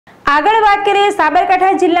આગળ વાત કરીએ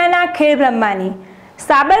સાબરકાંઠા જિલ્લાના ખેડબ્રહ્માની।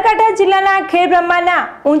 સાબરકાંઠા જિલ્લાના ખેડબ્રહ્માના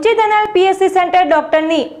ઊંચી ધનાલ પીએચસી સેન્ટર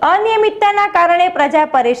ડોક્ટરની અનિયમિતતાના કારણે પ્રજા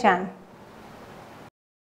પરેશાન।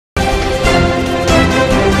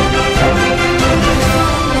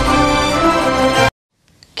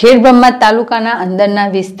 ખેડબ્રહ્મા તાલુકાના અંદરના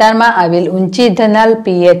વિસ્તારમાં આવેલ ઊંચી ધનાલ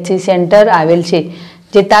પીએચસી સેન્ટર આવેલ છે,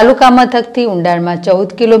 જે તાલુકા મથકથી ઊંડાણમાં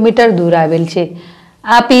 14 કિલોમીટર દૂર આવેલ છે।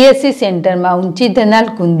 આ પીએચસી સેન્ટરમાં ઊંચી ધનાલ,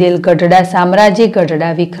 કુંદેલ, ગઢડા, શામરાજી,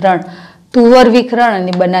 ગઢડા, વિખરણ, તુવર, વિખરણ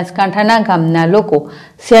અને બનાસકાંઠાના ગામના લોકો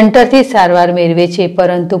સેન્ટરથી સારવાર મેળવે છે,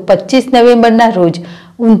 પરંતુ 25 નવેમ્બરના રોજ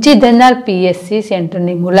ઊંચી ધનાલ પીએચસી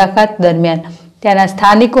સેન્ટરની મુલાકાત દરમિયાન ત્યાંના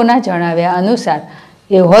સ્થાનિકોના જણાવ્યા અનુસાર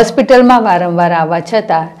એ હોસ્પિટલમાં વારંવાર આવવા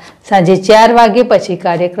છતાં સાંજે 4 વાગે પછી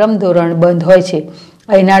કાર્યક્રમ ધોરણ બંધ હોય છે।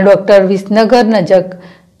 અહીંના ડૉક્ટર વિસનગર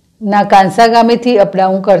નજીકના કાંસા ગામેથી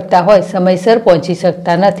અપડાઉન કરતા હોય સમયસર પહોંચી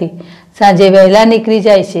શકતા નથી, સાંજે વહેલા નીકળી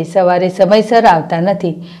જાય છે, સવારે સમયસર આવતા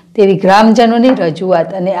નથી તેવી ગ્રામજનોની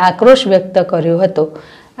રજૂઆત અને આક્રોશ વ્યક્ત કર્યો હતો।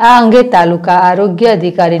 આ અંગે તાલુકા આરોગ્ય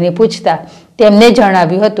અધિકારીને પૂછતા તેમને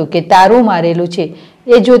જણાવ્યું હતું કે તારું મારેલું છે,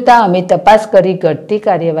 એ જોતા અમે તપાસ કરી ઘટતી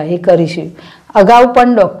કાર્યવાહી કરીશું। અગાઉ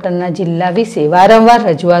પણ ડૉક્ટરના જિલ્લા વિશે વારંવાર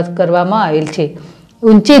રજૂઆત કરવામાં આવેલ છે।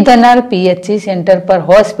 ઊંચી ધનાલ પીએચસી સેન્ટર પર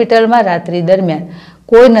હોસ્પિટલમાં રાત્રિ દરમિયાન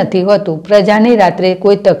કોઈ નથી હોતું। પ્રજાની રાત્રે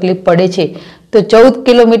કોઈ તકલીફ પડે છે તો 14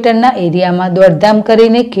 કિલોમીટરના એરિયામાં દોડધામ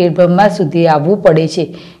કરીને ખેડબ્રહ્મા સુધી આવવું પડે છે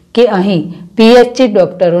કે અહીં પીએચસી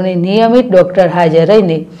ડૉક્ટરોને નિયમિત ડૉક્ટર હાજર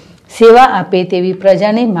રહીને સેવા આપે તેવી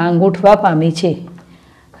પ્રજાની માંગ ઉઠવા પામી છે।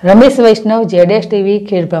 રમેશ વૈષ્ણવ, ZSTV,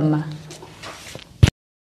 ખેડબ્રહ્મા।